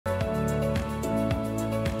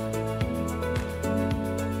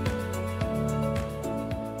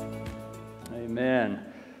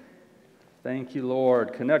Thank you,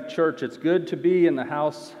 Lord. Connect Church, it's good to be in the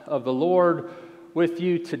house of the Lord with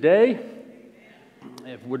you today.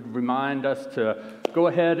 It would remind us to go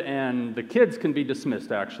ahead, and the kids can be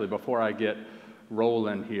dismissed actually before I get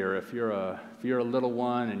rolling here. If you're a little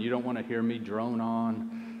one and you don't want to hear me drone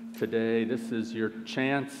on today, this is your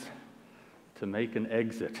chance to make an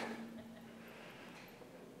exit.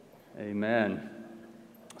 Amen.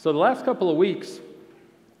 So the last couple of weeks,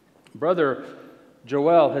 Brother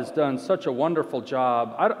Joel has done such a wonderful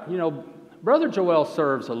job. Brother Joel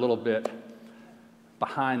serves a little bit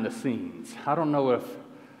behind the scenes. I don't know if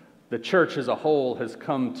the church as a whole has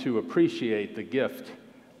come to appreciate the gift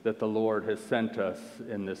that the Lord has sent us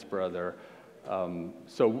in this brother.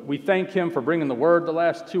 So we thank him for bringing the word the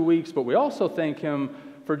last 2 weeks, but we also thank him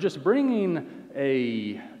for just bringing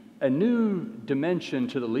a new dimension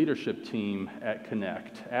to the leadership team at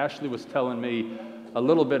Connect. Ashley was telling me a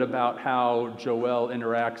little bit about how Joel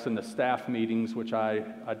interacts in the staff meetings, which I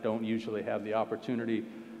don't usually have the opportunity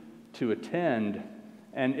to attend.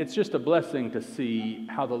 And it's just a blessing to see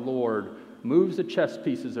how the Lord moves the chess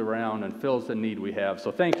pieces around and fills the need we have.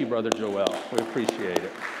 So thank you, Brother Joel. We appreciate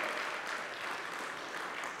it.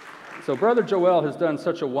 So Brother Joel has done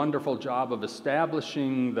such a wonderful job of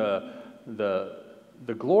establishing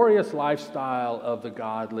the glorious lifestyle of the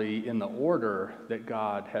godly in the order that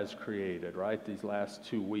God has created, right, these last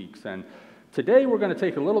 2 weeks. And today we're going to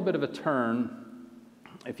take a little bit of a turn.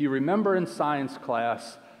 If you remember in science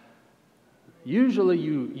class, usually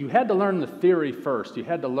you had to learn the theory first. You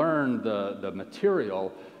had to learn the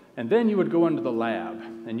material, and then you would go into the lab,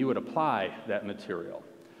 and you would apply that material.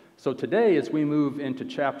 So today, as we move into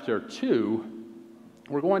chapter 2,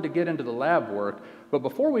 we're going to get into the lab work. But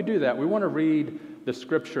before we do that, we want to read the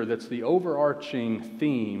scripture that's the overarching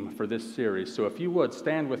theme for this series. So if you would,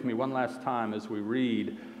 stand with me one last time as we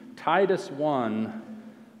read Titus 1,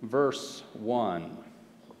 verse 1.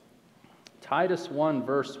 Titus 1,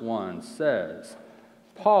 verse 1 says,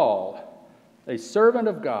 Paul, a servant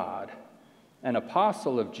of God, an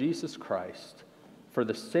apostle of Jesus Christ, for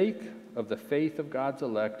the sake of the faith of God's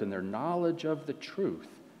elect and their knowledge of the truth,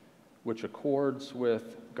 which accords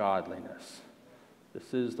with godliness.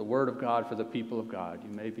 This is the word of God for the people of God. You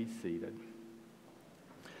may be seated.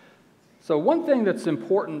 So one thing that's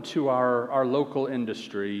important to our local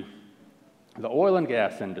industry, the oil and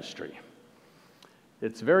gas industry,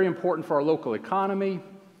 it's very important for our local economy.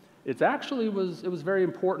 It was very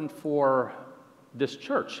important for this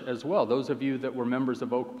church as well. Those of you that were members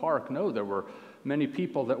of Oak Park know there were many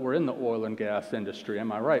people that were in the oil and gas industry.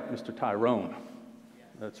 Am I right, Mr. Tyrone?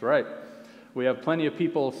 That's right. We have plenty of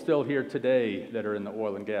people still here today that are in the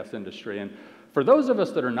oil and gas industry. And for those of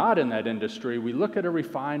us that are not in that industry, we look at a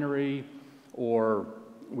refinery or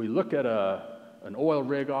we look at an oil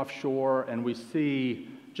rig offshore and we see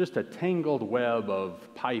just a tangled web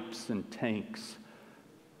of pipes and tanks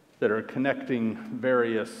that are connecting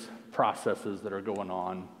various processes that are going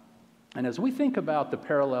on. And as we think about the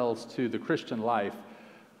parallels to the Christian life,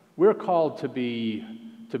 we're called to be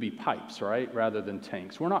pipes, right, rather than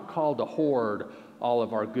tanks. We're not called to hoard all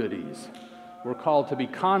of our goodies. We're called to be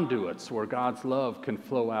conduits where God's love can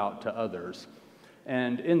flow out to others.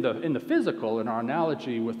 And in the physical, in our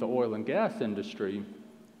analogy with the oil and gas industry,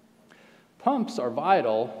 pumps are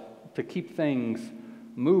vital to keep things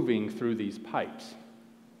moving through these pipes.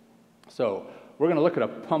 So we're going to look at a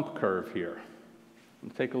pump curve here.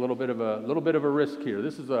 And take a little bit of a risk here.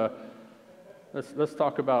 This is let's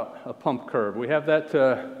talk about a pump curve. We have that.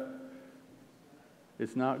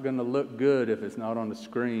 It's not going to look good if it's not on the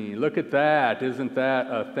screen. Look at that. Isn't that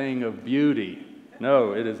a thing of beauty?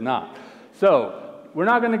 No, it is not. So we're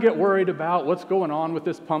not going to get worried about what's going on with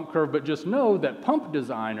this pump curve, but just know that pump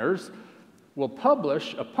designers will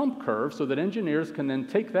publish a pump curve so that engineers can then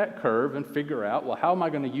take that curve and figure out, well, how am I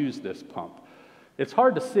going to use this pump? It's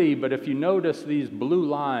hard to see, but if you notice these blue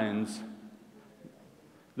lines,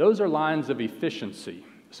 those are lines of efficiency.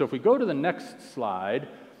 So if we go to the next slide,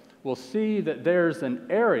 we'll see that there's an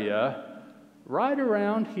area right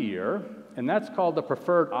around here, and that's called the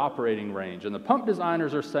preferred operating range. And the pump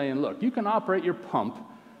designers are saying, look, you can operate your pump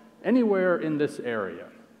anywhere in this area.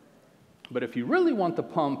 But if you really want the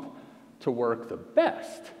pump to work the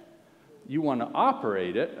best, you want to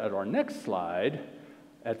operate it, at our next slide,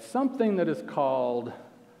 at something that is called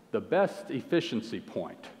the best efficiency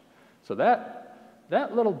point. So that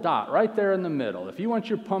little dot right there in the middle, if you want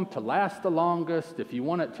your pump to last the longest, if you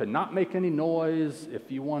want it to not make any noise,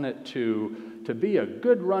 if you want it to be a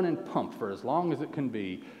good running pump for as long as it can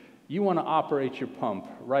be, you want to operate your pump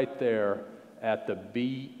right there at the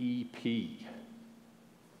BEP.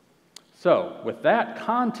 So with that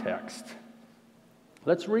context,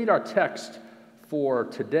 Let's read our text for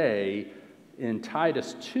today in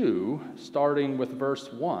Titus 2, starting with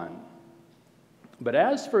verse 1. But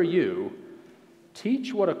as for you,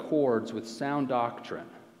 teach what accords with sound doctrine.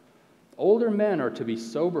 Older men are to be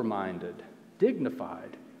sober-minded,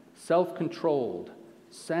 dignified, self-controlled,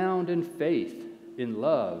 sound in faith, in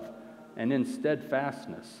love, and in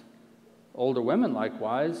steadfastness. Older women,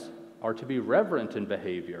 likewise, are to be reverent in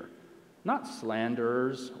behavior, not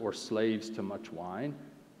slanderers or slaves to much wine.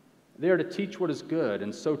 They are to teach what is good,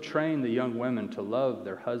 and so train the young women to love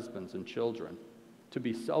their husbands and children, to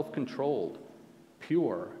be self-controlled,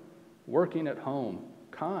 pure, working at home,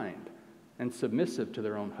 kind, and submissive to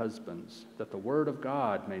their own husbands, that the word of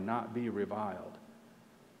God may not be reviled.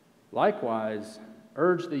 Likewise,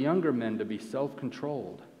 urge the younger men to be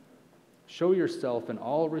self-controlled. Show yourself in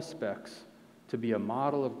all respects to be a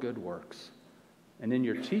model of good works, and in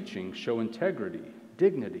your teaching show integrity,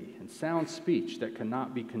 dignity, and sound speech that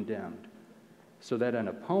cannot be condemned, so that an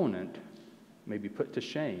opponent may be put to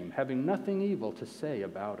shame, having nothing evil to say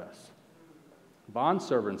about us.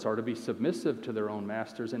 Bondservants are to be submissive to their own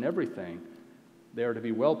masters in everything. They are to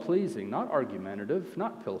be well-pleasing, not argumentative,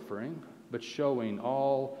 not pilfering, but showing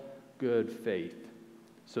all good faith,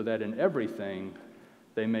 so that in everything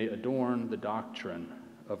they may adorn the doctrine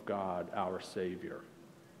of God our Savior.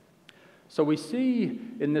 So we see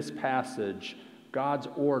in this passage God's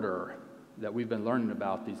order that we've been learning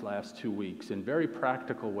about these last 2 weeks in very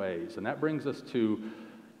practical ways. And that brings us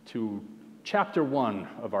to chapter 1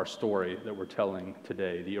 of our story that we're telling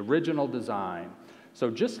today, the original design. So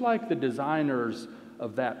just like the designers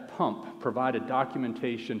of that pump provided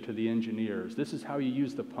documentation to the engineers, this is how you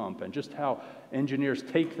use the pump, and just how engineers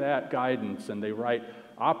take that guidance and they write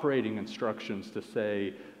operating instructions to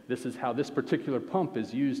say, this is how this particular pump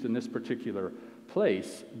is used in this particular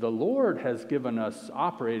place. The Lord has given us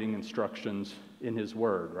operating instructions in His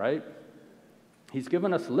Word, right? He's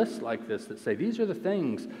given us lists like this that say, these are the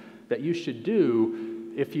things that you should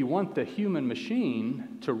do if you want the human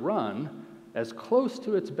machine to run as close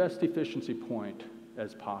to its best efficiency point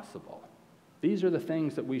as possible. These are the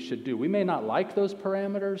things that we should do. We may not like those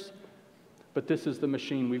parameters, but this is the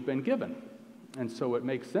machine we've been given. And so it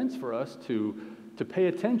makes sense for us to pay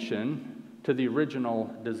attention to the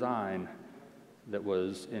original design that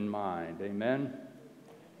was in mind. Amen?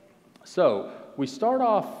 So we start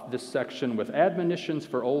off this section with admonitions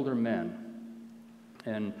for older men.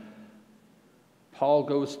 And Paul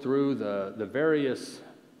goes through the various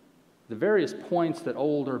points that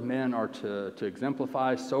older men are to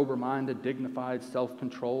exemplify: sober-minded, dignified,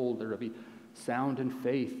 self-controlled. They're to be sound in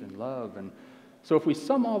faith and love. And so if we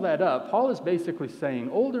sum all that up, Paul is basically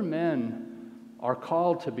saying older men are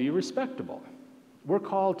called to be respectable. We're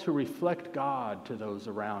called to reflect God to those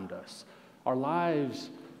around us. Our lives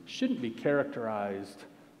shouldn't be characterized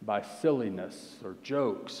by silliness or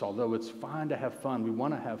jokes, although it's fine to have fun. We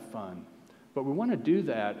want to have fun. But we want to do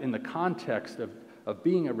that in the context of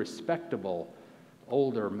being a respectable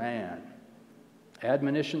older man.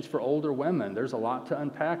 Admonitions for older women. There's a lot to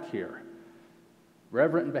unpack here.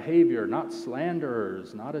 Reverent behavior, not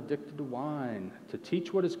slanderers, not addicted to wine, to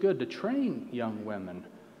teach what is good, to train young women.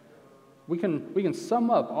 We can sum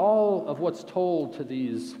up all of what's told to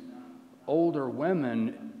these older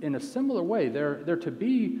women in a similar way. They're to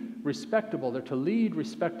be respectable. They're to lead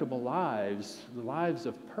respectable lives, lives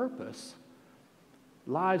of purpose,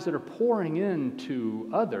 lives that are pouring into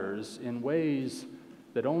others in ways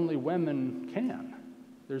that only women can.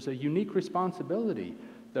 There's a unique responsibility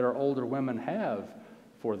that our older women have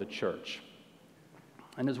for the church.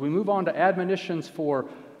 And as we move on to admonitions for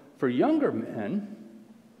younger men,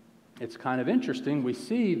 it's kind of interesting. We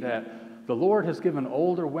see that the Lord has given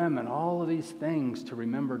older women all of these things to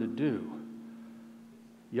remember to do.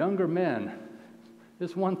 Younger men,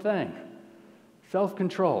 this one thing: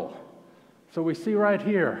 self-control. So we see right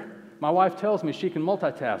here, my wife tells me she can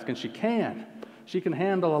multitask, and she can. She can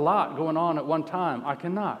handle a lot going on at one time. I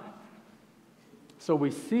cannot. So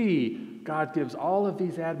we see God gives all of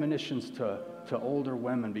these admonitions to older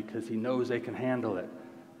women because He knows they can handle it.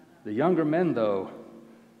 The younger men, though,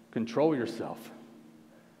 control yourself.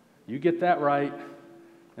 You get that right,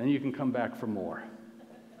 then you can come back for more.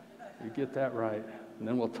 You get that right, and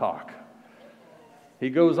then we'll talk.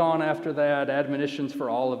 He goes on after that, admonitions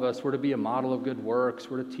for all of us. We're to be a model of good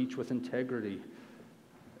works. We're to teach with integrity.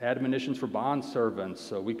 Admonitions for bondservants.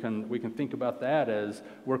 So we can think about that as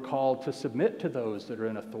we're called to submit to those that are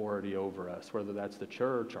in authority over us, whether that's the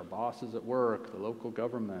church, our bosses at work, the local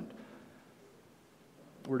government.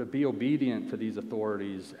 We're to be obedient to these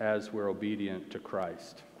authorities as we're obedient to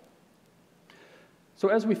Christ. So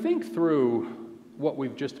as we think through what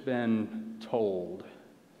we've just been told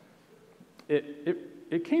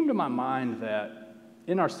it came to my mind that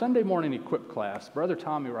in our Sunday morning equip class, Brother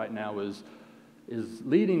Tommy right now is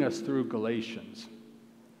leading us through Galatians.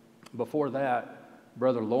 Before that,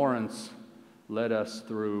 Brother Lawrence led us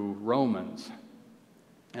through Romans.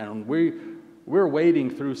 And we're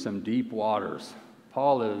wading through some deep waters.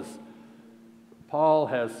 Paul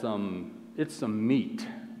has some meat.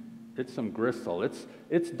 It's some gristle.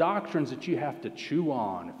 It's doctrines that you have to chew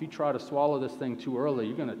on. If you try to swallow this thing too early,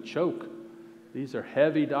 you're going to choke. These are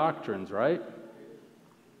heavy doctrines, right?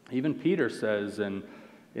 Even Peter says in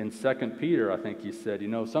 2 Peter, I think he said,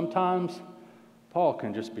 sometimes Paul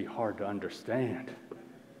can just be hard to understand.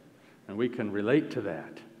 And we can relate to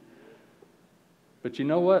that. But you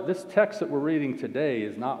know what? This text that we're reading today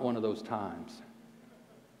is not one of those times.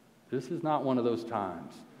 This is not one of those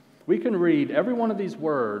times. We can read every one of these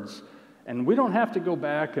words, and we don't have to go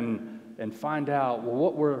back and find out,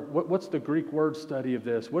 well, what's the Greek word study of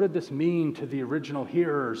this? What did this mean to the original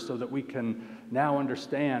hearers so that we can now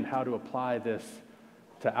understand how to apply this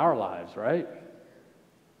to our lives, right?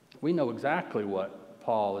 We know exactly what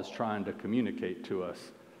Paul is trying to communicate to us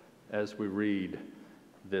as we read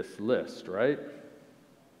this list, right?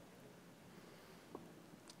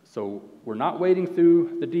 So we're not wading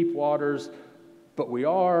through the deep waters, but we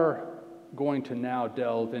are going to now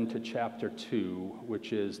delve into chapter 2,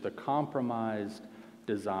 which is the compromised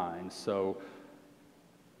design. So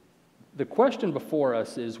the question before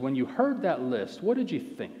us is, when you heard that list, what did you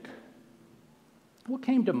think? What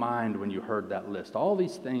came to mind when you heard that list? All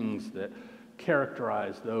these things that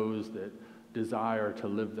characterize those that desire to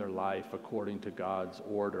live their life according to God's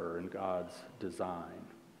order and God's design.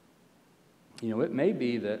 It may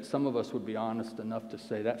be that some of us would be honest enough to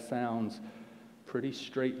say that sounds pretty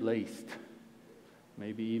straight-laced,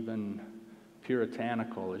 maybe even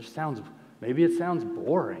puritanical. Maybe it sounds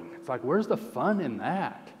boring. It's like, where's the fun in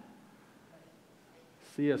that?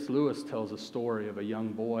 C.S. Lewis tells a story of a young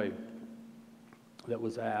boy that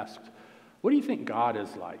was asked, what do you think God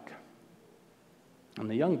is like? And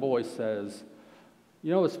the young boy says,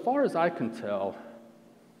 as far as I can tell,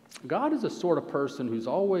 God is a sort of person who's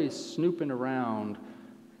always snooping around,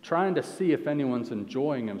 trying to see if anyone's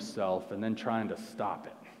enjoying himself and then trying to stop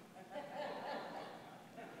it.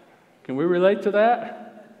 Can we relate to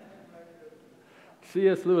that?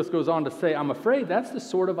 C.S. Lewis goes on to say, I'm afraid that's the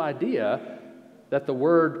sort of idea that the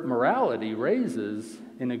word morality raises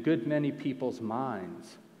in a good many people's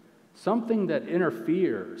minds. Something that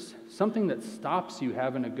interferes, something that stops you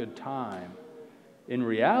having a good time. In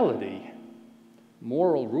reality,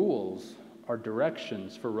 moral rules are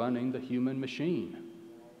directions for running the human machine.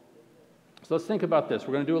 So let's think about this.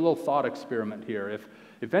 We're going to do a little thought experiment here.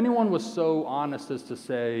 If anyone was so honest as to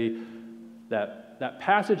say that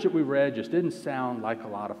passage that we read just didn't sound like a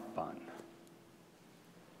lot of fun,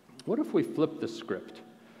 what if we flipped the script?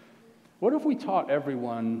 What if we taught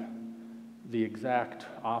everyone the exact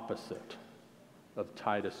opposite of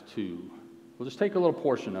Titus 2? We'll just take a little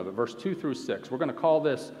portion of it, verse 2 through 6. We're going to call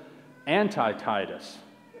this Anti-Titus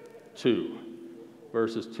 2,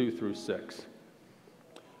 verses 2 through 6.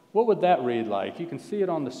 What would that read like? You can see it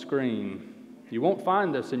on the screen. You won't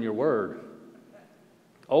find this in your word.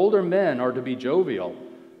 Older men are to be jovial,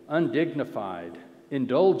 undignified,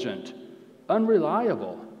 indulgent,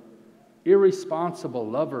 unreliable, irresponsible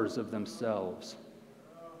lovers of themselves.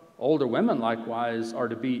 Older women, likewise, are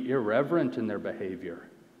to be irreverent in their behavior,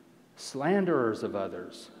 slanderers of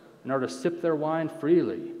others, and are to sip their wine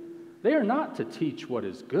freely. They are not to teach what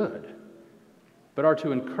is good, but are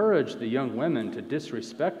to encourage the young women to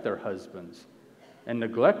disrespect their husbands and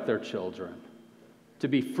neglect their children, to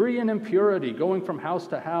be free in impurity, going from house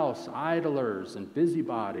to house, idlers and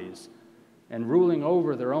busybodies, and ruling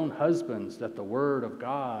over their own husbands, that the word of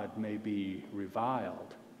God may be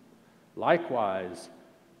reviled. Likewise,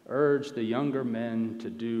 urge the younger men to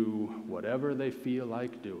do whatever they feel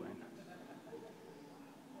like doing.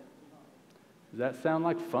 Does that sound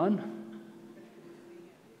like fun?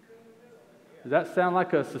 Does that sound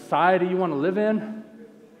like a society you want to live in?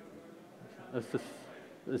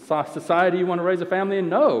 A society you want to raise a family in?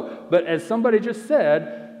 No. But as somebody just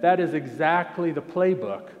said, that is exactly the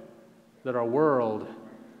playbook that our world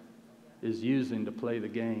is using to play the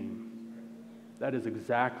game. That is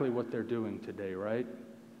exactly what they're doing today, right?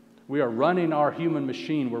 We are running our human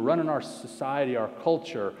machine. We're running our society, our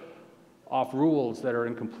culture, off rules that are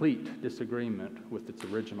in complete disagreement with its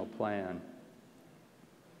original plan.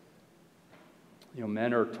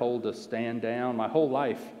 Men are told to stand down. My whole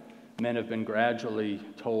life, men have been gradually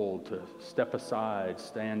told to step aside,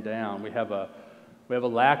 stand down. We have a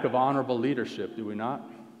lack of honorable leadership, do we not?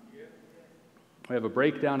 We have a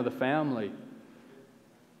breakdown of the family.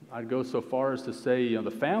 I'd go so far as to say,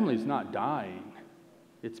 the family's not dying.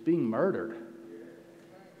 It's being murdered.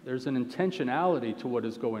 There's an intentionality to what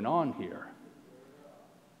is going on here.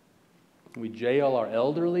 We jail our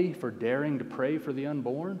elderly for daring to pray for the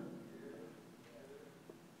unborn.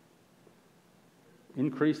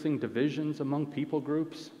 Increasing divisions among people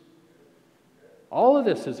groups. All of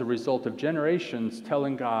this is a result of generations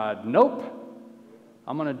telling God, nope,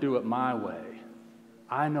 I'm going to do it my way.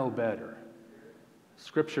 I know better.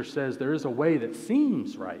 Scripture says there is a way that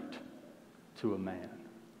seems right to a man,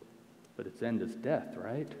 but its end is death,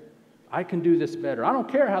 right? I can do this better. I don't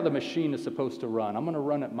care how the machine is supposed to run. I'm going to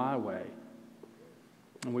run it my way.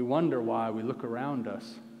 And we wonder why we look around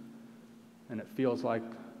us and it feels like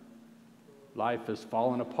life is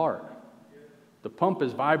falling apart. The pump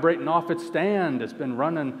is vibrating off its stand. It's been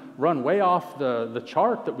run way off the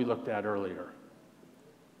chart that we looked at earlier.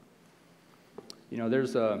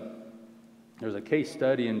 There's a case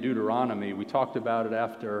study in Deuteronomy. We talked about it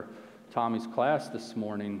after Tommy's class this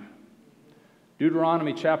morning.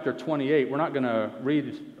 Deuteronomy chapter 28. We're not going to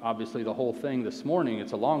read, obviously, the whole thing this morning.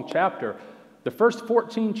 It's a long chapter. The first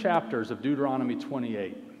 14 chapters of Deuteronomy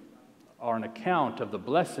 28 are an account of the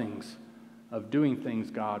blessings of doing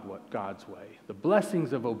things God's way, the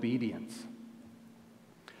blessings of obedience.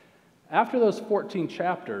 After those 14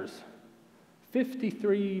 chapters,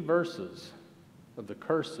 53 verses of the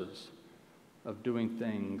curses of doing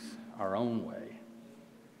things our own way.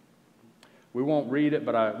 We won't read it,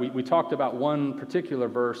 but we talked about one particular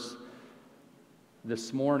verse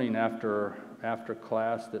this morning after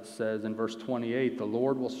class that says in verse 28, the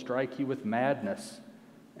Lord will strike you with madness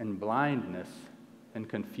and blindness and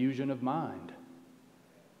confusion of mind.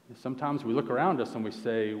 Sometimes we look around us and we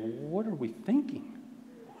say, what are we thinking?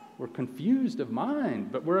 We're confused of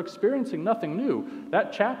mind, but we're experiencing nothing new.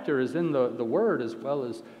 That chapter is in the Word as well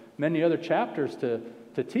as many other chapters to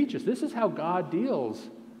teach us. This is how God deals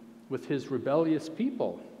with his rebellious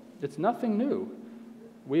people. It's nothing new.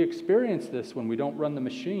 We experience this when we don't run the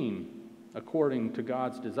machine according to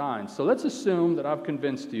God's design. So let's assume that I've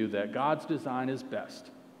convinced you that God's design is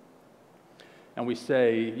best. And we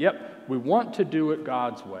say, yep, we want to do it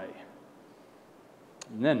God's way.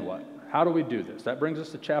 And then what? How do we do this? That brings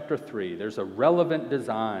us to chapter 3. There's a relevant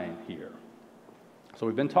design here. So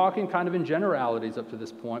we've been talking kind of in generalities up to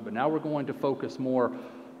this point, but now we're going to focus more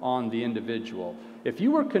on the individual. If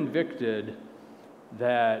you were convicted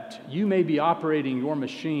that you may be operating your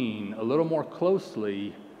machine a little more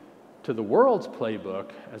closely to the world's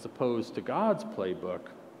playbook as opposed to God's playbook,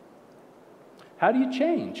 how do you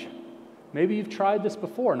change? Maybe you've tried this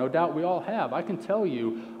before. No doubt we all have. I can tell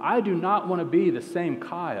you, I do not want to be the same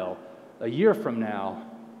Kyle a year from now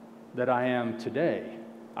that I am today.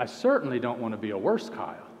 I certainly don't want to be a worse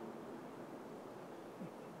Kyle.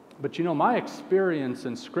 But my experience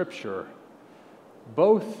in Scripture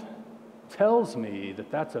both tells me that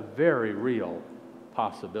that's a very real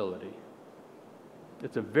possibility.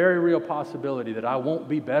 It's a very real possibility that I won't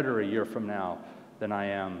be better a year from now than I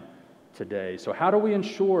am today. So how do we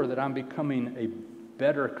ensure that I'm becoming a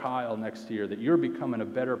better Kyle next year, that you're becoming a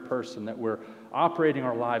better person, that we're operating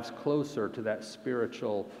our lives closer to that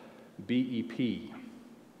spiritual BEP?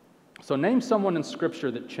 So name someone in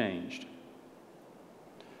Scripture that changed.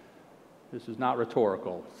 This is not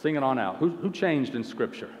rhetorical. Sing it on out. Who changed in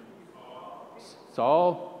Scripture?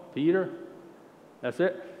 Saul, Peter, that's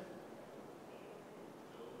it.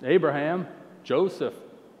 Abraham, Joseph.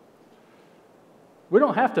 We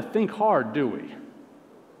don't have to think hard, do we?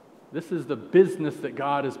 This is the business that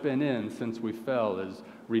God has been in since we fell, is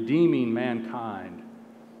redeeming mankind.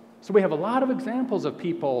 So we have a lot of examples of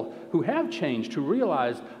people who have changed, who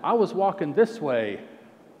realize, I was walking this way,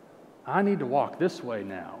 I need to walk this way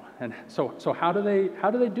now. And so how do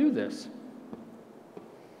they do this?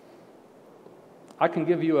 I can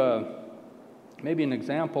give you maybe an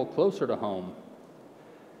example closer to home.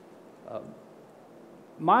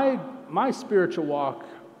 My spiritual walk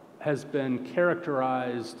has been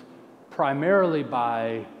characterized primarily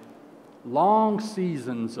by long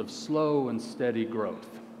seasons of slow and steady growth.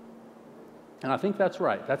 And I think that's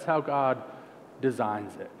right. That's how God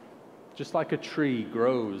designs it. Just like a tree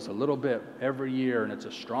grows a little bit every year, and it's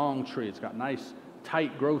a strong tree. It's got nice,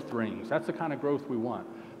 tight growth rings. That's the kind of growth we want.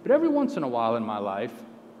 But every once in a while in my life,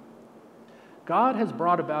 God has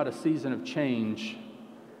brought about a season of change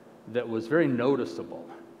that was very noticeable.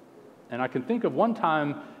 And I can think of one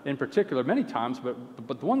time in particular, many times,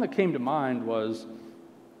 but the one that came to mind was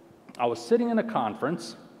I was sitting in a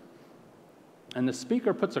conference, and the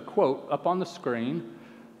speaker puts a quote up on the screen,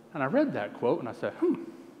 and I read that quote, and I said,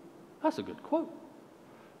 that's a good quote.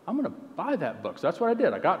 I'm going to buy that book. So that's what I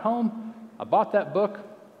did. I got home, I bought that book,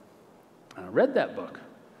 And I read that book.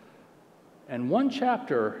 And one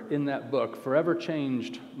chapter in that book forever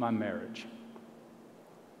changed my marriage.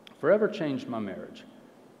 Forever changed my marriage.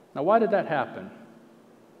 Now, why did that happen?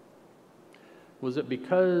 Was it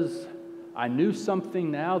because I knew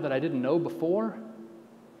something now that I didn't know before?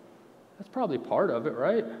 That's probably part of it,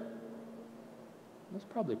 right? That's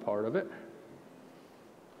probably part of it.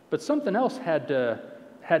 But something else had to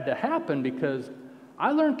happen, because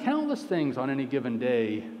I learned countless things on any given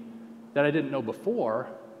day that I didn't know before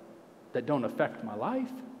that don't affect my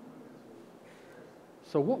life.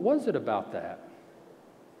 So what was it about that?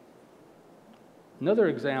 Another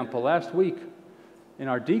example, last week in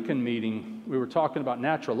our deacon meeting, we were talking about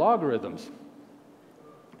natural logarithms.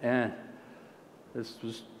 And this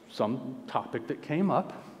was some topic that came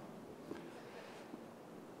up.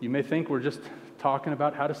 You may think we're just talking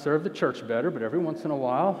about how to serve the church better, but every once in a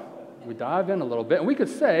while, we dive in a little bit. And we could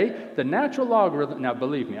say the natural logarithm, now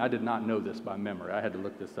believe me, I did not know this by memory. I had to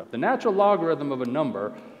look this up. The natural logarithm of a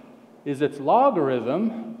number is its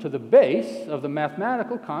logarithm to the base of the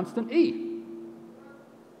mathematical constant e.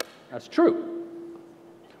 That's true.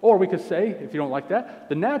 Or we could say, if you don't like that,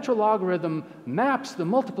 the natural logarithm maps the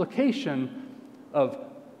multiplication of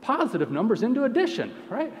positive numbers into addition,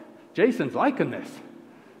 right? Jason's liking this.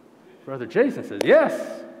 Brother Jason says,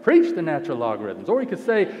 yes, preach the natural logarithms. Or we could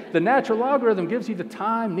say the natural logarithm gives you the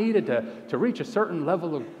time needed to reach a certain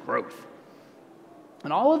level of growth.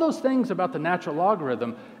 And all of those things about the natural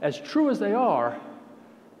logarithm, as true as they are,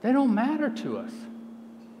 they don't matter to us.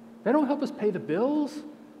 They don't help us pay the bills.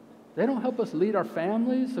 They don't help us lead our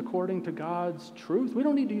families according to God's truth. We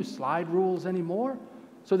don't need to use slide rules anymore.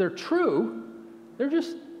 So they're true, they're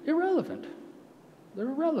just irrelevant. They're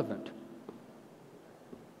irrelevant.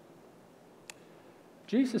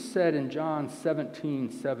 Jesus said in John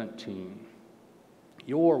 17:17,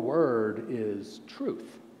 "Your word is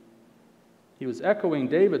truth." He was echoing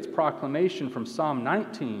David's proclamation from Psalm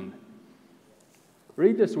 19.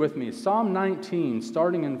 Read this with me, Psalm 19,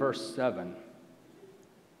 starting in verse 7.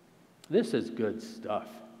 This is good stuff.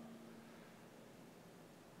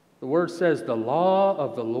 The word says, "The law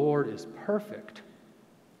of the Lord is perfect,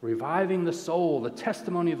 reviving the soul. The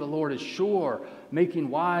testimony of the Lord is sure, making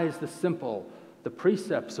wise the simple. The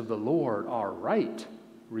precepts of the Lord are right,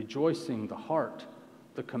 rejoicing the heart.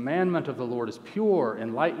 The commandment of the Lord is pure,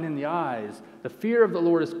 enlightening the eyes. The fear of the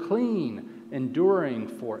Lord is clean, enduring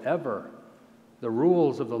forever. The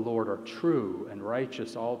rules of the Lord are true and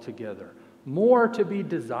righteous altogether. More to be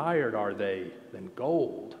desired are they than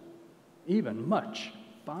gold, even much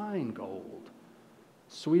fine gold.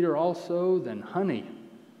 Sweeter also than honey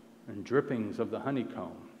and drippings of the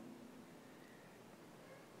honeycomb."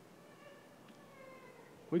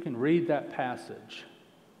 We can read that passage,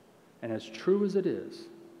 and as true as it is,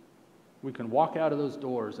 we can walk out of those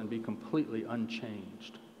doors and be completely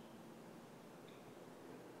unchanged.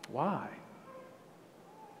 Why?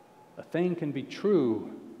 A thing can be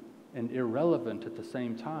true and irrelevant at the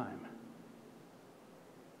same time.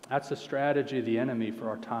 That's the strategy of the enemy for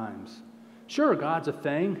our times. Sure, God's a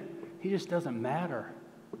thing. He just doesn't matter.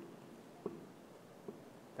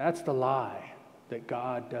 That's the lie, that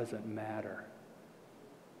God doesn't matter.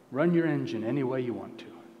 Run your engine any way you want to.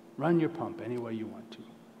 Run your pump any way you want to.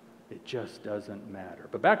 It just doesn't matter.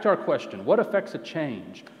 But back to our question, what affects a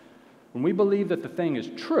change? When we believe that the thing is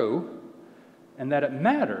true and that it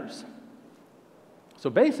matters. So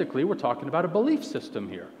basically, we're talking about a belief system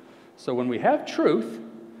here. So when we have truth,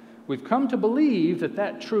 we've come to believe that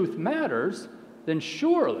that truth matters, then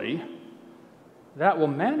surely that will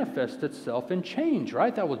manifest itself in change,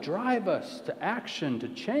 right? That will drive us to action, to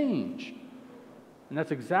change. And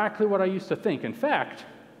that's exactly what I used to think. In fact,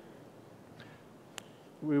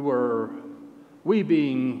 we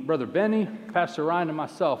being Brother Benny, Pastor Ryan, and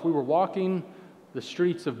myself, we were walking the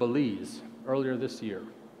streets of Belize earlier this year.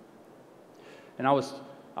 And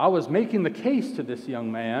I was making the case to this young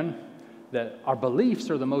man that our beliefs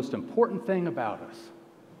are the most important thing about us.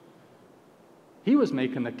 He was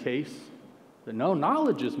making the case that no,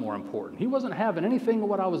 knowledge is more important. He wasn't having anything of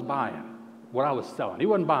what I was buying, what I was selling. He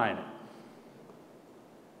wasn't buying it.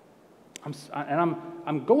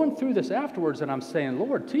 I'm going through this afterwards, and I'm saying,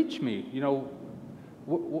 Lord, teach me,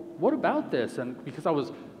 what about this? And because I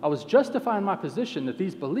was justifying my position that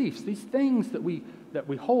these beliefs, these things that we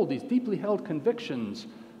hold, these deeply held convictions,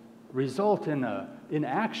 result in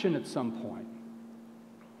action at some point.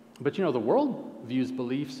 But the world views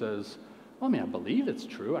beliefs as, well, I believe it's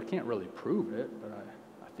true. I can't really prove it, but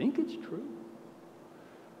I think it's true.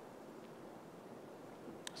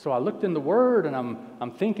 So I looked in the Word, and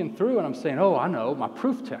I'm thinking through, and I'm saying, oh, I know, my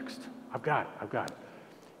proof text. I've got it.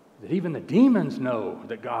 that even the demons know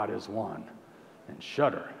that God is one and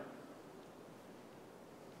shudder.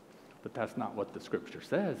 But that's not what the Scripture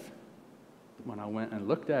says. When I went and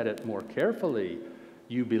looked at it more carefully,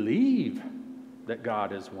 you believe that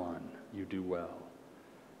God is one, you do well.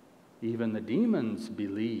 Even the demons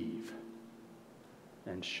believe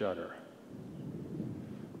and shudder.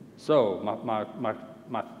 So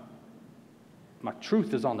my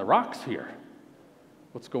truth is on the rocks here.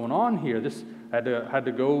 What's going on here? This had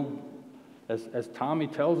to go, as Tommy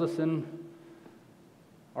tells us in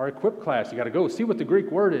our Equip class, you got to go see what the Greek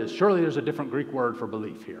word is. Surely there's a different Greek word for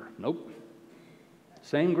belief here. Nope.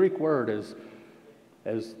 Same Greek word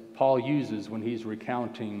as Paul uses when he's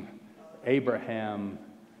recounting Abraham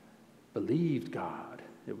believed God.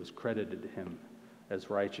 It was credited to him as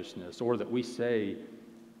righteousness. Or that we say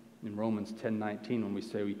in Romans 10:19, when we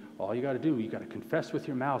say, all you got to do, you got to confess with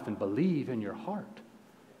your mouth and believe in your heart,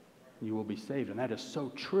 and you will be saved. And that is so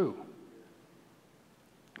true.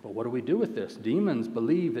 But what do we do with this? Demons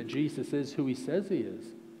believe that Jesus is who he says he is.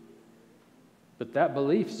 But that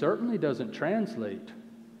belief certainly doesn't translate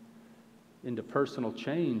into personal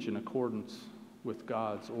change in accordance with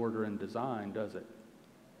God's order and design, does it?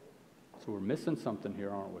 So we're missing something here,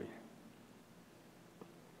 aren't we?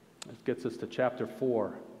 This gets us to chapter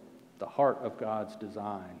 4, the heart of God's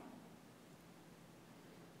design.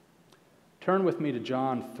 Turn with me to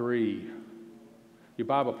John 3. Your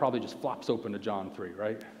Bible probably just flops open to John 3,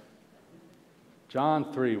 right?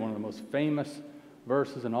 John 3, one of the most famous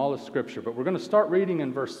verses in all of Scripture. But we're going to start reading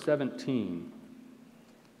in verse 17.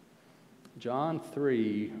 John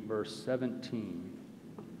 3, verse 17.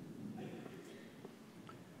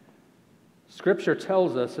 Scripture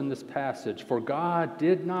tells us in this passage, "For God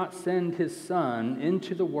did not send his Son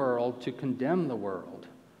into the world to condemn the world,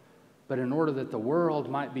 but in order that the world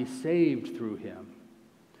might be saved through him.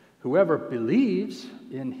 Whoever believes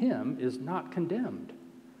in him is not condemned,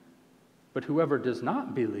 but whoever does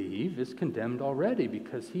not believe is condemned already,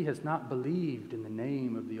 because he has not believed in the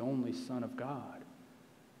name of the only Son of God.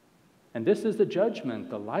 And this is the judgment.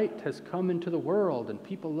 The light has come into the world, and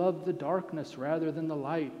people loved the darkness rather than the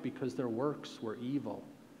light, because their works were evil.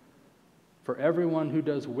 For everyone who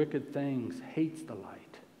does wicked things hates the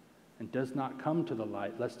light and does not come to the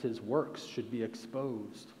light, lest his works should be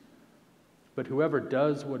exposed. But whoever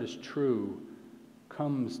does what is true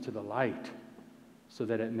comes to the light, so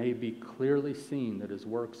that it may be clearly seen that his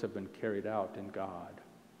works have been carried out in God."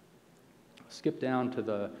 Skip down to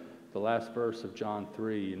the last verse of John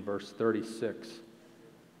 3 in verse 36.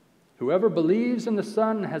 "Whoever believes in the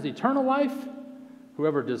Son has eternal life.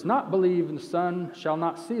 Whoever does not believe in the Son shall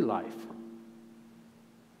not see life."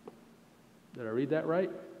 Did I read that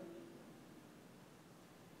right?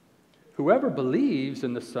 Whoever believes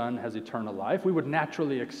in the Son has eternal life. We would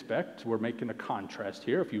naturally expect, we're making a contrast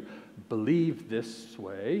here. If you believe this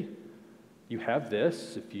way, you have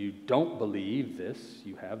this. If you don't believe this,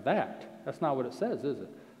 you have that. That's not what it says, is it?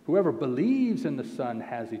 Whoever believes in the Son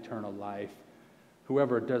has eternal life.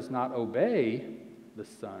 Whoever does not obey the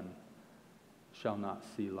Son shall not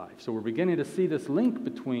see life. So we're beginning to see this link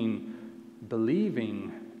between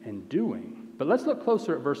believing and doing. But let's look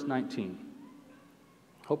closer at verse 19.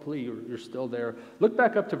 Hopefully you're still there. Look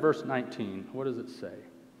back up to verse 19. What does it say?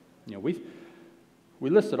 We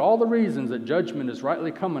listed all the reasons that judgment is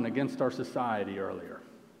rightly coming against our society earlier.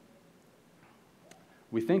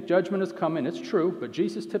 We think judgment is coming. It's true, but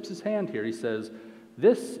Jesus tips his hand here. He says,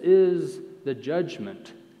 "This is the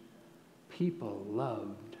judgment. People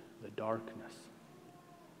loved the darkness."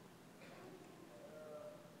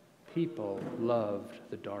 People loved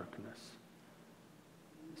the darkness.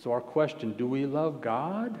 So our question, do we love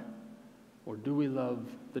God or do we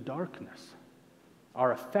love the darkness?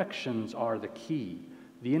 Our affections are the key,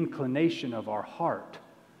 the inclination of our heart.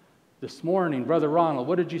 This morning, Brother Ronald,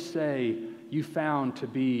 what did you say you found to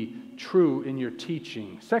be true in your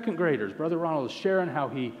teaching? Second graders, Brother Ronald is sharing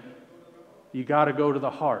how you got to go to the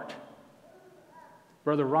heart.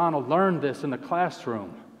 Brother Ronald learned this in the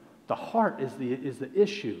classroom. The heart is the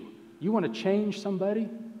issue. You want to change somebody?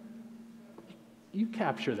 You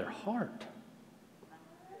capture their heart.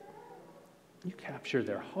 You capture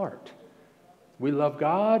their heart. We love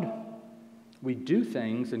God. We do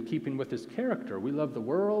things in keeping with his character. We love the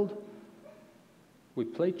world. We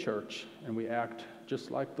play church, and we act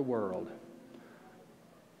just like the world.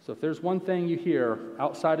 So if there's one thing you hear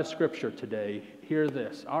outside of Scripture today, hear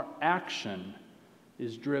this. Our action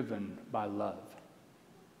is driven by love.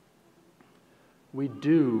 We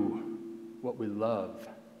do what we love.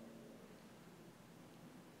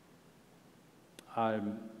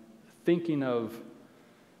 I'm thinking of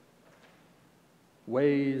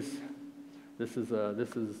ways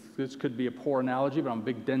This could be a poor analogy, but I'm a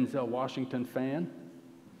big Denzel Washington fan.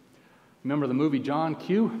 Remember the movie John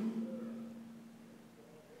Q?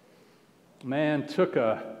 Man took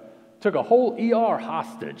a whole ER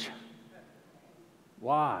hostage.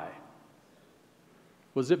 Why?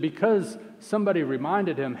 Was it because somebody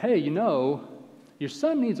reminded him, hey, you know, your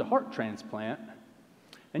son needs a heart transplant,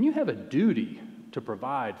 and you have a duty to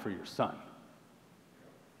provide for your son?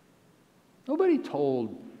 Nobody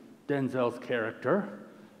told Denzel's character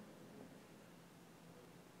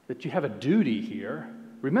that you have a duty here.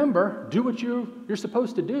 Remember, do what you're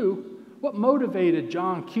supposed to do. What motivated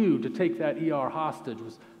John Q to take that ER hostage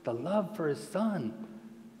was the love for his son.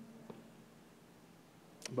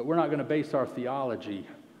 But we're not going to base our theology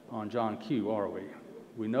on John Q, are we?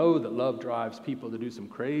 We know that love drives people to do some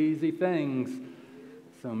crazy things,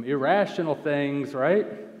 some irrational things, right?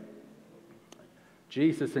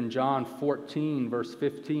 Jesus in John 14, verse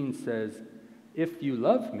 15 says, "If you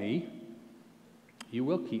love me, you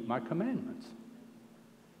will keep my commandments."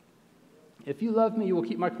 If you love me, you will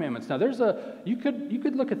keep my commandments. Now, you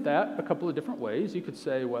could look at that a couple of different ways. You could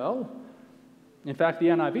say, well, in fact, the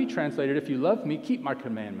NIV translated, "If you love me, keep my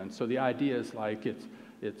commandments." So the idea is like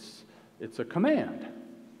it's a command.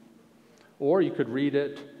 Or you could read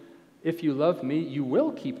it, "If you love me, you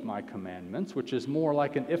will keep my commandments," which is more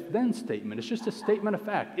like an if-then statement. It's just a statement of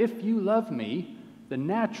fact. If you love me, the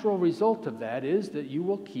natural result of that is that you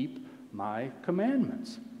will keep my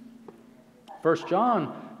commandments. 1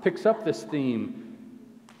 John picks up this theme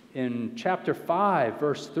in chapter 5,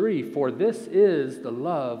 verse 3. "For this is the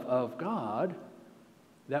love of God,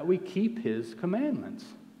 that we keep his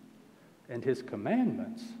commandments. And his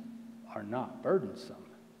commandments are not burdensome."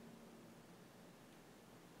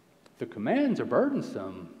 If the commands are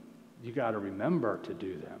burdensome, you got to remember to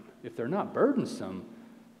do them. If they're not burdensome,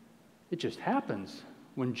 it just happens.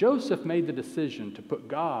 When Joseph made the decision to put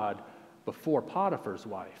God before Potiphar's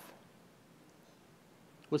wife,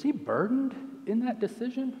 was he burdened in that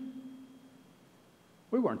decision?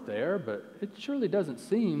 We weren't there, but it surely doesn't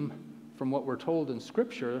seem, from what we're told in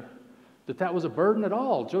Scripture, that was a burden at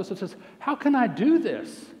all. Joseph says, how can I do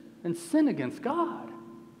this and sin against God?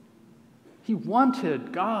 He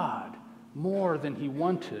wanted God more than he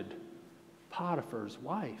wanted Potiphar's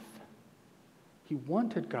wife. He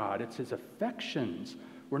wanted God. It's his affections.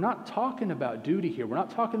 We're not talking about duty here. We're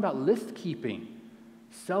not talking about list keeping,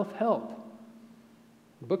 self-help.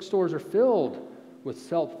 Bookstores are filled with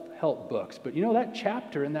self-help books. But you know, that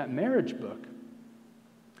chapter in that marriage book,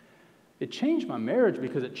 it changed my marriage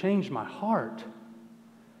because it changed my heart.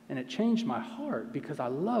 And it changed my heart because I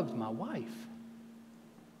loved my wife.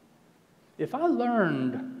 If I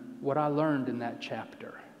learned what I learned in that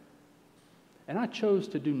chapter, and I chose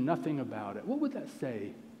to do nothing about it, what would that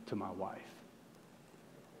say to my wife?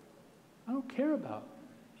 I don't care about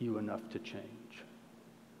you enough to change.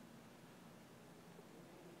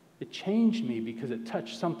 It changed me because it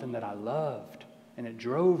touched something that I loved, and it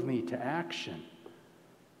drove me to action.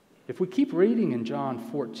 If we keep reading in John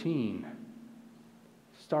 14,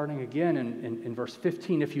 starting again in verse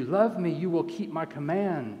 15, "If you love me, you will keep my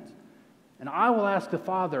commands, and I will ask the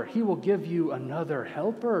Father, he will give you another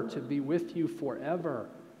helper to be with you forever,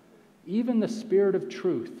 even the Spirit of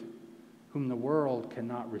truth, whom the world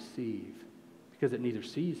cannot receive, because it neither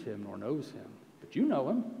sees him nor knows him. But you know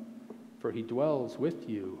him, for he dwells with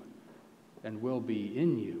you and will be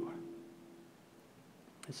in you."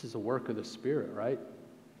 This is a work of the Spirit, right?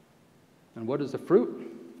 And what is the fruit?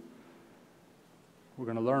 We're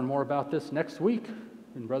going to learn more about this next week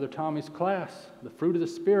in Brother Tommy's class. The fruit of the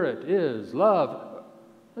Spirit is love.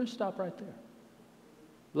 Let's stop right there.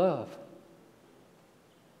 Love.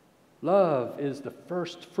 Love is the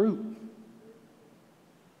first fruit.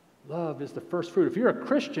 Love is the first fruit. If you're a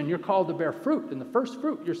Christian, you're called to bear fruit, and the first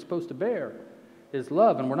fruit you're supposed to bear is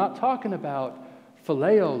love. And we're not talking about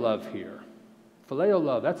phileo love here. Phileo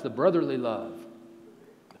love, that's the brotherly love,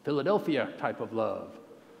 the Philadelphia type of love.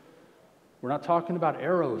 We're not talking about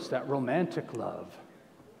eros, that romantic love.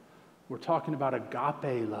 We're talking about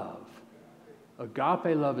agape love.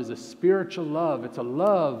 Agape love is a spiritual love. It's a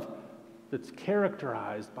love that's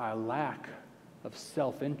characterized by a lack of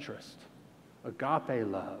self-interest. Agape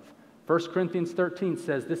love. 1 Corinthians 13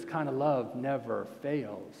 says this kind of love never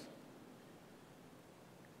fails.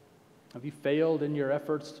 Have you failed in your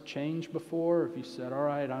efforts to change before? Have you said, all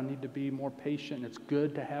right, I need to be more patient. It's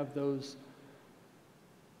good to have those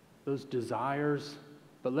desires,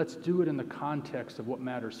 but let's do it in the context of what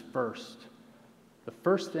matters first. The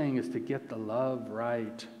first thing is to get the love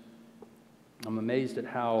right. I'm amazed at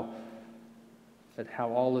how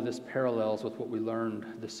all of this parallels with what we learned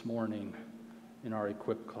this morning in our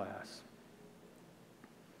Equip class.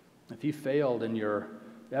 If you failed in your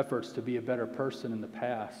efforts to be a better person in the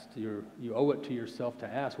past, you owe it to yourself to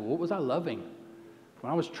ask, well, what was I loving?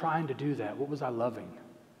 When I was trying to do that, what was I loving?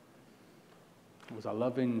 Was I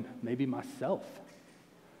loving maybe myself?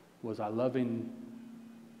 Was I loving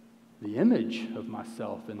the image of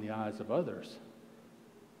myself in the eyes of others?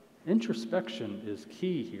 Introspection is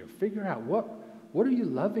key here. Figure out what are you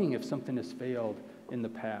loving if something has failed in the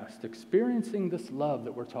past. Experiencing this love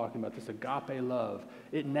that we're talking about, this agape love,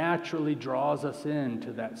 it naturally draws us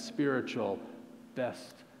into that spiritual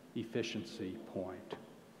best efficiency point.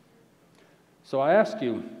 So I ask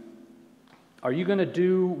you, are you going to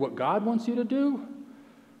do what God wants you to do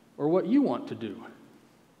or what you want to do?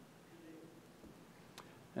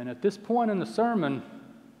 And at this point in the sermon,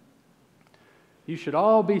 you should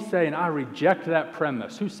all be saying, I reject that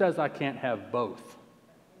premise. Who says I can't have both?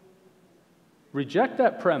 Reject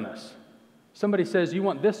that premise. Somebody says, you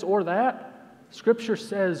want this or that? Scripture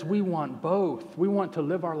says we want both. We want to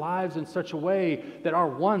live our lives in such a way that our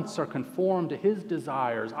wants are conformed to His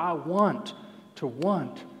desires. I want to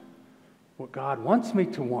want what God wants me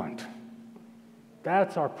to want.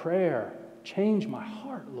 That's our prayer. Change my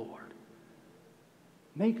heart, Lord.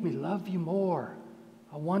 Make me love you more.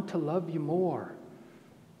 I want to love you more.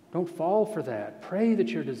 Don't fall for that. Pray that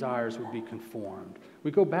your desires would be conformed.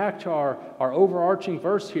 We go back to our overarching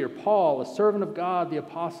verse here. Paul, a servant of God, the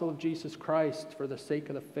apostle of Jesus Christ, for the sake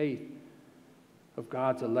of the faith of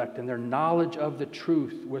God's elect and their knowledge of the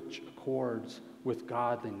truth which accords with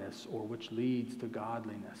godliness or which leads to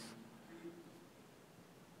godliness.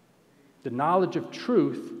 The knowledge of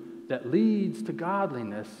truth that leads to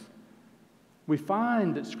godliness, we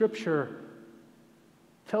find that Scripture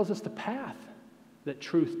tells us the path that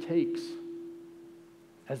truth takes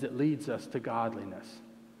as it leads us to godliness.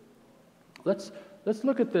 Let's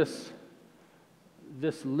look at this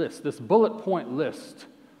list, this bullet point list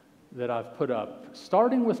that I've put up.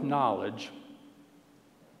 Starting with knowledge,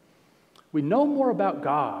 we know more about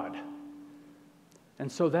God, and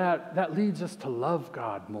so that leads us to love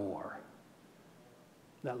God more.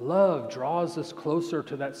 That love draws us closer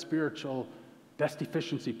to that spiritual best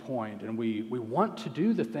efficiency point, and we want to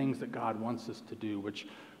do the things that God wants us to do, which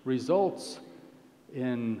results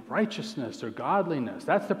in righteousness or godliness.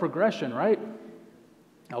 That's the progression, right?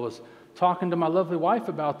 I was talking to my lovely wife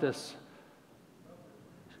about this,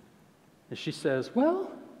 and she says,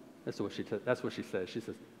 well, that's what she says. She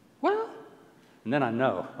says, well, and then I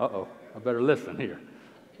know, I better listen here.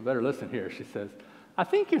 She says, I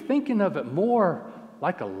think you're thinking of it more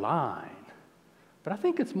like a line, but I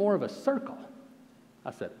think it's more of a circle. I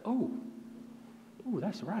said, oh,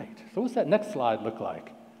 that's right. So what's that next slide look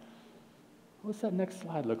like?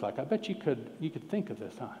 I bet you could think of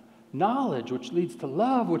this, huh? Knowledge, which leads to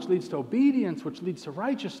love, which leads to obedience, which leads to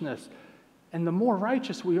righteousness. And the more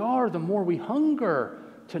righteous we are, the more we hunger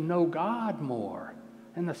to know God more.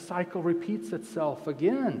 And the cycle repeats itself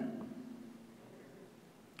again.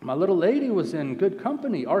 My little lady was in good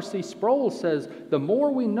company. R.C. Sproul says, the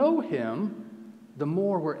more we know Him, the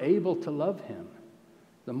more we're able to love Him.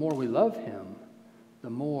 The more we love Him, the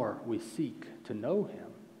more we seek to know Him.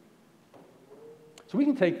 So we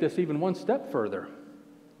can take this even one step further.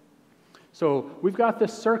 So we've got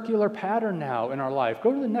this circular pattern now in our life.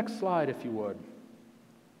 Go to the next slide, if you would.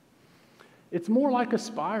 It's more like a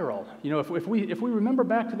spiral. You know, if we remember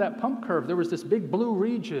back to that pump curve, there was this big blue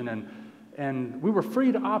region, and we were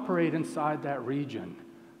free to operate inside that region.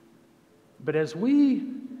 But as we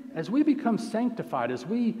become sanctified, as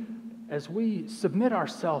we submit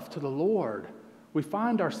ourselves to the Lord, we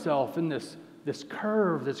find ourselves in this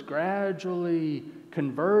curve that's gradually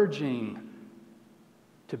converging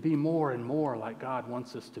to be more and more like God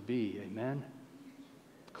wants us to be. Amen?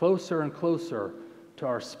 Closer and closer to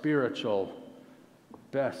our spiritual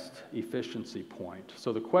best efficiency point.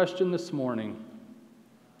 So the question this morning,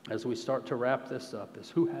 as we start to wrap this up, is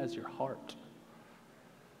who has your heart?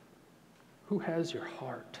 Who has your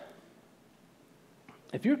heart?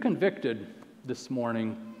 If you're convicted this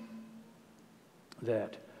morning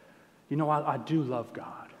that, you know, I do love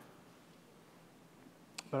God,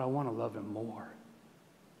 but I want to love Him more.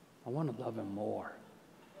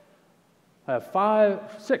 I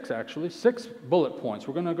have six bullet points.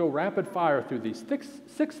 We're going to go rapid fire through these.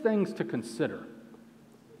 Six things to consider.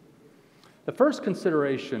 The first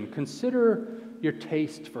consideration, consider your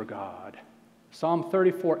taste for God. Psalm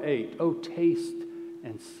 34:8, oh, taste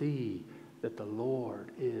and see that the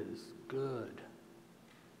Lord is good.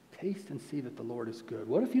 Taste and see that the Lord is good.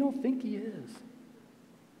 What if you don't think He is?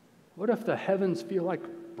 What if the heavens feel like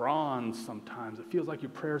bronze sometimes? It feels like your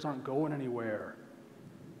prayers aren't going anywhere.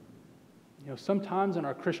 You know, sometimes in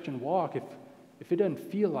our Christian walk, If it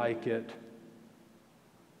doesn't feel like it,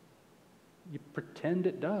 you pretend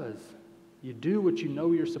it does. You do what you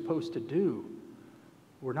know you're supposed to do.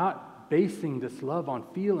 We're not basing this love on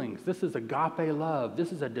feelings. This is agape love.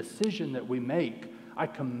 This is a decision that we make. I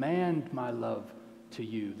command my love to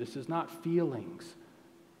you. This is not feelings.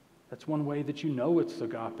 That's one way that you know it's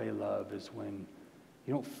agape love, is when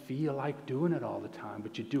you don't feel like doing it all the time,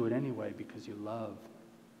 but you do it anyway because you love.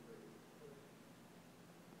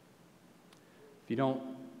 If you don't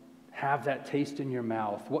have that taste in your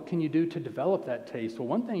mouth, what can you do to develop that taste? Well,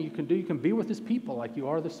 one thing you can do, you can be with His people like you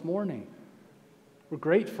are this morning. We're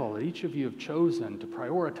grateful that each of you have chosen to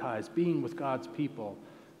prioritize being with God's people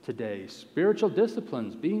today. Spiritual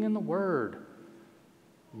disciplines, being in the Word,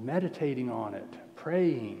 meditating on it,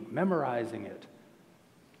 praying, memorizing it.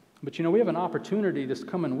 But we have an opportunity this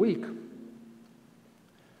coming week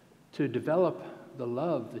to develop the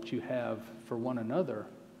love that you have for one another,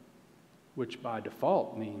 which by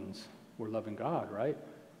default means we're loving God, right?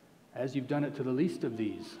 As you've done it to the least of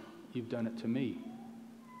these, you've done it to me.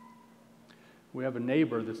 We have a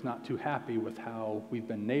neighbor that's not too happy with how we've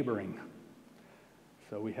been neighboring.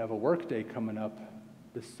 So we have a work day coming up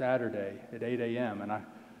this Saturday at 8 a.m., and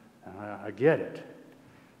I get it.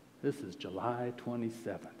 This is July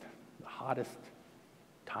 27th, the hottest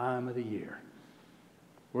time of the year.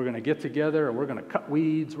 We're going to get together and we're going to cut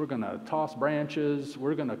weeds, we're going to toss branches,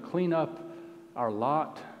 we're going to clean up our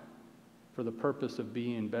lot for the purpose of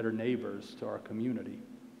being better neighbors to our community.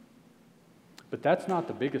 But that's not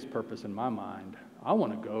the biggest purpose in my mind. I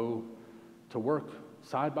want to go to work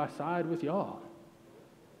side by side with y'all.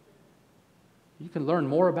 You can learn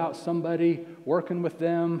more about somebody working with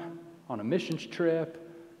them on a missions trip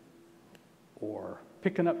or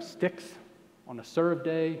picking up sticks on a serve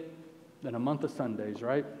day than a month of Sundays,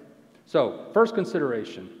 right? So, first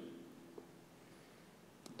consideration,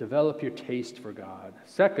 develop your taste for God.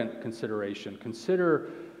 Second consideration,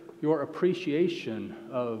 consider your appreciation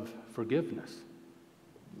of forgiveness.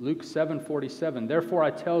 Luke 7:47, therefore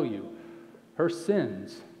I tell you, her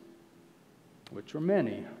sins, which are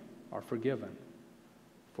many, are forgiven,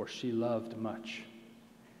 for she loved much.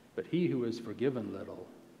 But he who is forgiven little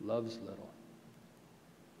loves little.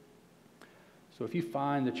 So if you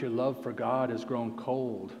find that your love for God has grown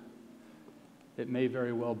cold, it may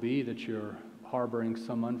very well be that you're harboring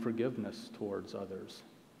some unforgiveness towards others.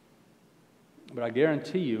 But I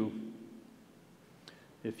guarantee you,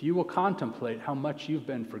 if you will contemplate how much you've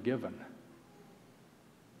been forgiven,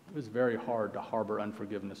 it is very hard to harbor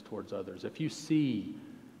unforgiveness towards others. If you see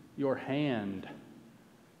your hand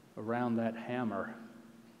around that hammer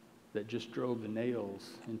that just drove the nails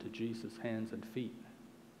into Jesus' hands and feet,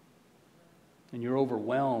 and you're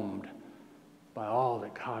overwhelmed by all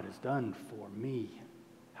that God has done for me,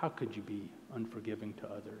 how could you be unforgiving to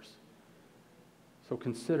others? So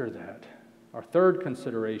consider that. Our third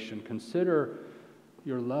consideration, consider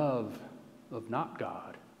your love of not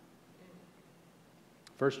God.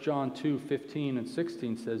 1 John 2:15 and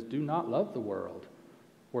 16 says, do not love the world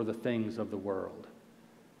or the things of the world.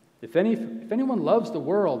 If anyone loves the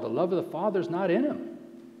world, the love of the Father is not in him.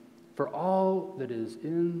 For all that is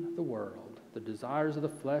in the world, the desires of the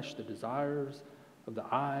flesh, the desires of the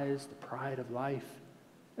eyes, the pride of life,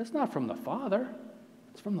 that's not from the Father,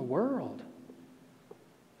 it's from the world.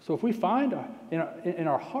 So if we find in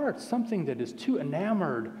our hearts something that is too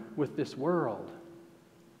enamored with this world,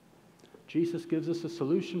 Jesus gives us a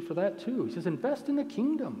solution for that too. He says, invest in the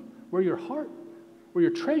kingdom. Where your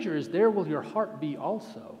treasure is, there will your heart be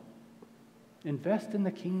also. Invest in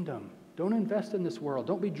the kingdom. Don't invest in this world.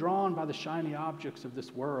 Don't be drawn by the shiny objects of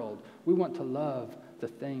this world. We want to love the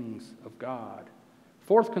things of God.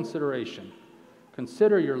 Fourth consideration,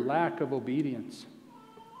 consider your lack of obedience.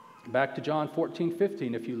 Back to John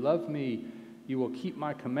 14:15, if you love me, you will keep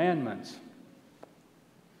my commandments.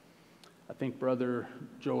 I think Brother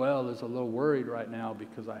Joel is a little worried right now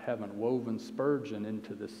because I haven't woven Spurgeon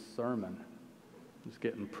into this sermon. It's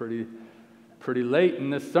getting pretty late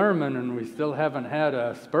in this sermon, and we still haven't had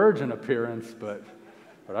a Spurgeon appearance, but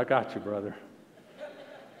I got you, brother.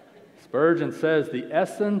 Spurgeon says, the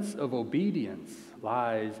essence of obedience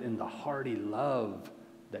lies in the hearty love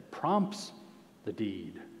that prompts the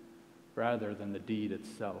deed rather than the deed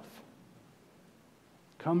itself.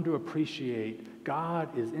 Come to appreciate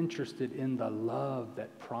God is interested in the love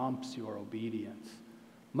that prompts your obedience,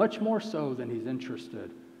 much more so than he's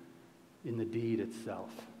interested in the deed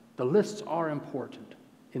itself. The lists are important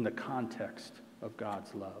in the context of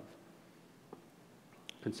God's love.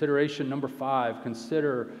 Consideration number 5,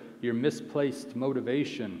 consider your misplaced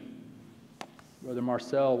motivation. Brother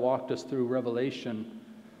Marcel walked us through Revelation.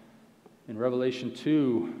 In Revelation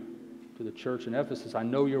 2, to the church in Ephesus, I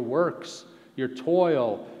know your works, your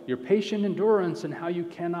toil, your patient endurance, and how you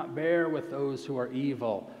cannot bear with those who are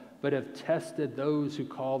evil, but have tested those who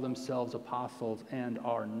call themselves apostles and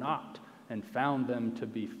are not, and found them to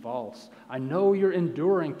be false. I know you're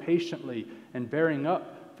enduring patiently and bearing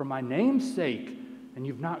up for my name's sake, and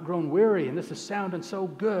you've not grown weary, and this is sounding so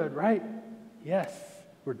good, right? Yes,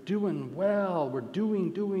 we're doing well. We're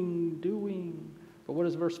doing. But what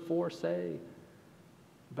does verse 4 say?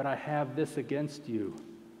 But I have this against you,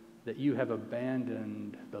 that you have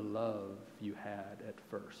abandoned the love you had at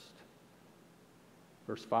first.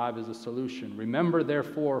 Verse 5 is a solution. Remember,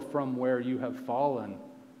 therefore, from where you have fallen,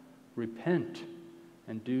 repent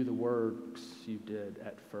and do the works you did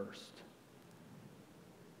at first.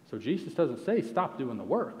 So Jesus doesn't say stop doing the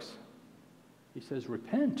works. He says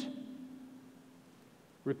repent.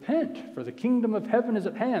 Repent, for the kingdom of heaven is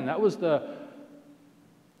at hand. That was the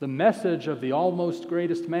message of the almost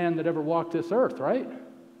greatest man that ever walked this earth, right?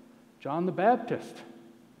 John the Baptist.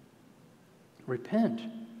 Repent.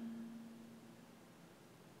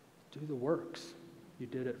 Do the works you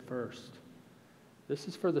did at first. This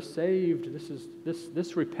is for the saved.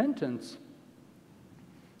 This repentance.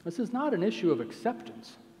 This is not an issue of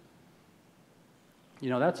acceptance.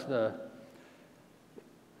 That's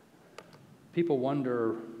people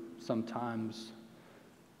wonder sometimes,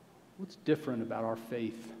 what's different about our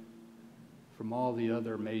faith from all the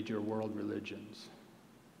other major world religions?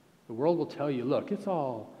 The world will tell you, look, it's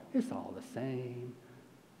all the same.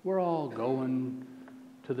 We're all going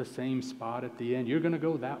to the same spot at the end. You're going to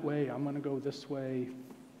go that way. I'm going to go this way.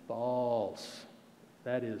 False.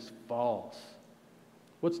 That is false.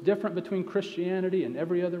 What's different between Christianity and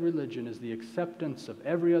every other religion is the acceptance of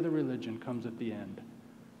every other religion comes at the end.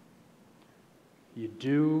 You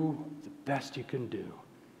do the best you can do.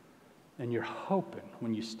 And you're hoping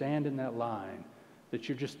when you stand in that line that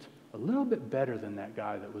you're just a little bit better than that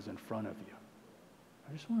guy that was in front of you.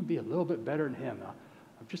 I just want to be a little bit better than him.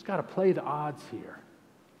 I've just got to play the odds here.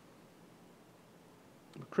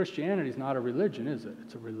 But Christianity is not a religion, is it?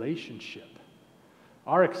 It's a relationship.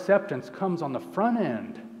 Our acceptance comes on the front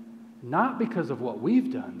end, not because of what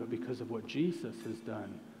we've done, but because of what Jesus has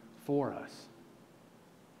done for us.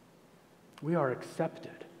 We are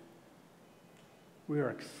accepted. We are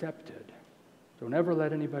accepted. Don't ever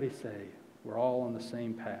let anybody say we're all on the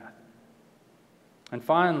same path. And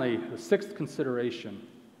finally, the sixth consideration,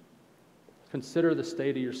 consider the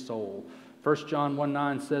state of your soul. 1 John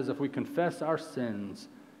 1:9 says, if we confess our sins,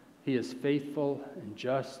 he is faithful and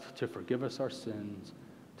just to forgive us our sins,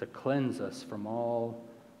 to cleanse us from all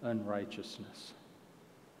unrighteousness.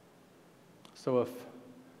 So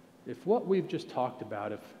if what we've just talked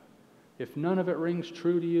about, if none of it rings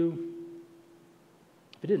true to you,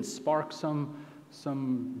 if it didn't spark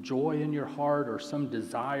some joy in your heart or some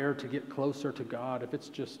desire to get closer to God, if it's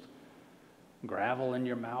just gravel in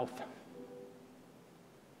your mouth,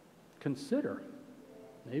 consider.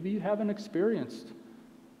 Maybe you haven't experienced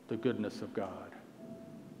the goodness of God.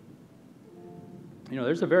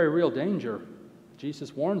 There's a very real danger.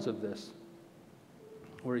 Jesus warns of this,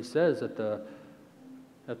 where he says at the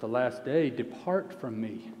last day, depart from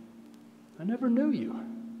me. I never knew you.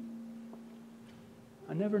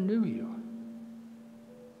 I never knew you.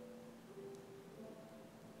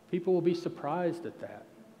 People will be surprised at that.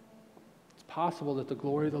 It's possible that the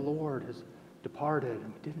glory of the Lord has departed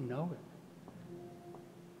and we didn't know it.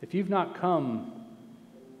 If you've not come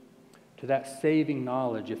to that saving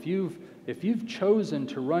knowledge, if you've chosen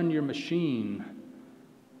to run your machine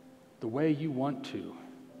the way you want to,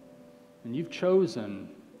 and you've chosen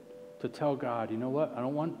to tell God, you know what, I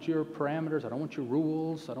don't want your parameters, I don't want your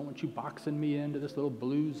rules, I don't want you boxing me into this little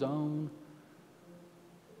blue zone.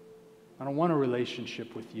 I don't want a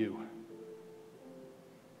relationship with you.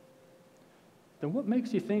 Then what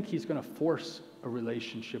makes you think he's going to force a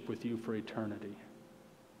relationship with you for eternity?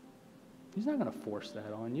 He's not going to force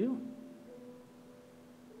that on you.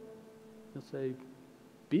 He'll say,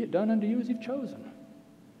 be it done unto you as you've chosen.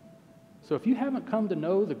 So if you haven't come to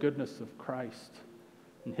know the goodness of Christ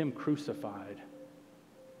and him crucified,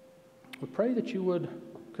 we pray that you would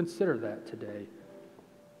consider that today.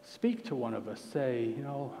 Speak to one of us. Say,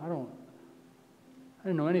 I don't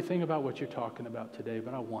know anything about what you're talking about today,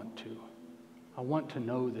 but I want to. I want to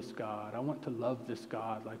know this God. I want to love this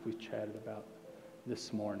God like we chatted about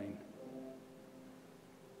this morning.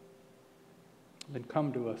 Then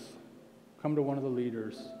come to us. Come to one of the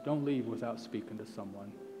leaders. Don't leave without speaking to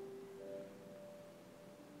someone.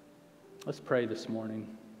 Let's pray this morning.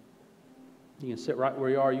 You can sit right where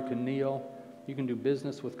you are. You can kneel. You can do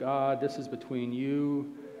business with God. This is between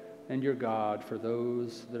you and your God for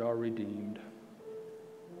those that are redeemed.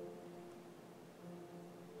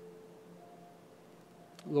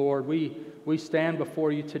 Lord, we stand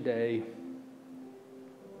before you today,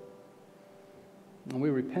 and we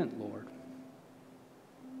repent, Lord.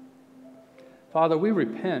 Father, we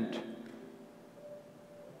repent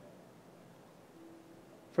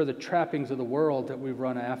for the trappings of the world that we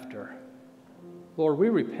run after. Lord, we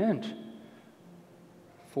repent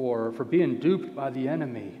for being duped by the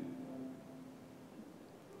enemy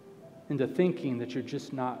into thinking that you're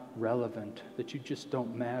just not relevant, that you just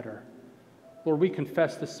don't matter. Lord, we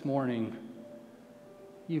confess this morning,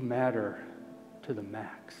 you matter to the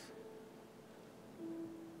max.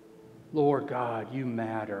 Lord God, you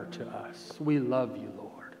matter to us. We love you,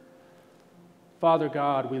 Lord. Father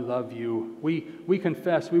God, we love you. We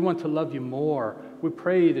confess we want to love you more. We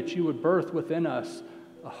pray that you would birth within us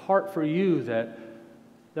a heart for you that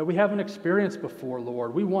we haven't experienced before,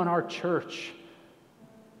 Lord. We want our church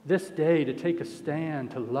this day to take a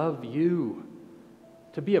stand, to love you,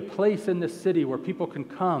 to be a place in this city where people can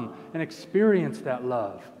come and experience that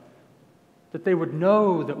love, that they would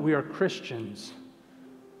know that we are Christians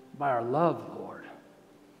by our love, Lord.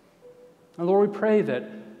 And Lord, we pray that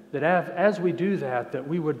as we do that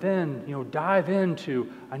we would then, dive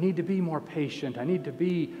into, I need to be more patient, I need to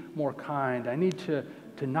be more kind, I need to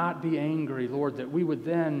not be angry, Lord, that we would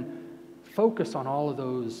then focus on all of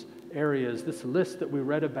those areas, this list that we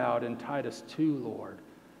read about in Titus 2, Lord.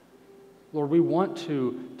 Lord, we want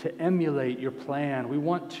to emulate your plan. We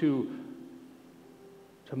want to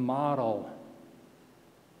model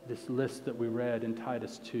this list that we read in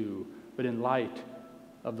Titus 2, but in light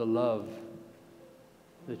of the love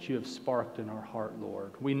that you have sparked in our heart,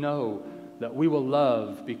 Lord. We know that we will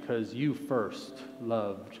love because you first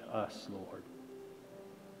loved us, Lord.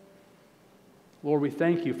 Lord, we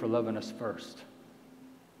thank you for loving us first.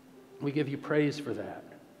 We give you praise for that.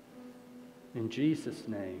 In Jesus'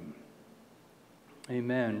 name,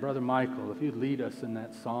 amen. Brother Michael, if you'd lead us in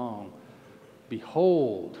that song,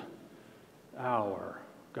 Behold our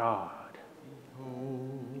God.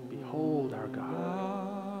 Behold our God.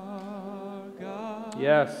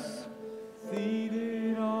 Yes.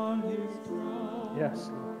 Seated on his throne. Yes,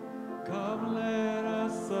 Lord. Come let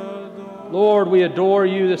us adore. Lord, we adore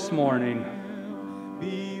you this morning.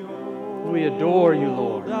 Behold, we adore you,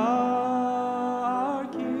 Lord. Our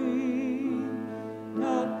King,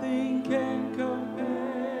 nothing can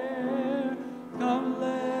compare. Come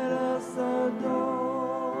let us adore.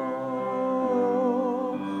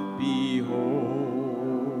 Behold,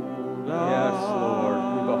 yes, Lord,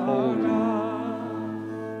 we behold you.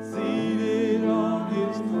 Seated on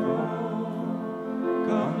his throne,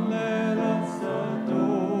 come let us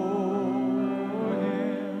adore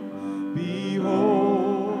him.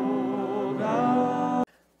 Behold our...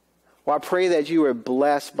 Well, I pray that you were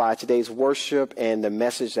blessed by today's worship and the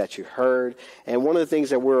message that you heard. And one of the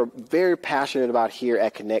things that we're very passionate about here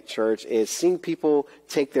at Connect Church is seeing people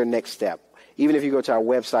take their next step. Even if you go to our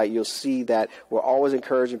website, you'll see that we're always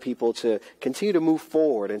encouraging people to continue to move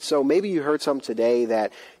forward. And so maybe you heard something today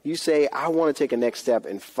that you say, I want to take a next step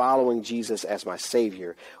in following Jesus as my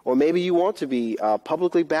Savior. Or maybe you want to be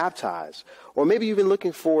publicly baptized. Or maybe you've been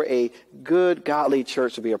looking for a good, godly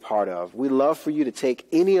church to be a part of. We'd love for you to take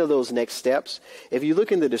any of those next steps. If you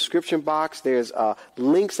look in the description box, there's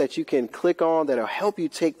links that you can click on that will help you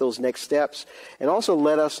take those next steps. And also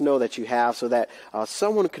let us know that you have so that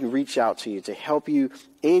someone can reach out to you to help you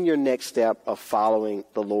in your next step of following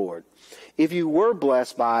the Lord. If you were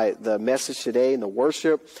blessed by the message today and the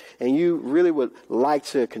worship, and you really would like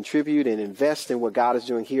to contribute and invest in what God is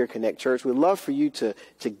doing here at Connect Church, we'd love for you to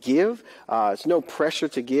give. It's no pressure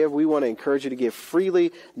to give. We want to encourage you to give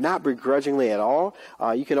freely, not begrudgingly at all.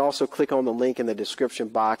 You can also click on the link in the description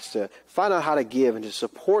box to find out how to give and to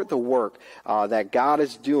support the work that God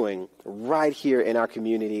is doing right here in our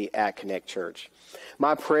community at Connect Church.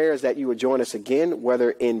 My prayer is that you would join us again,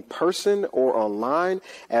 whether in person or online,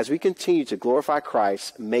 as we continue to glorify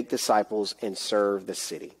Christ, make disciples, and serve the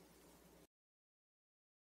city.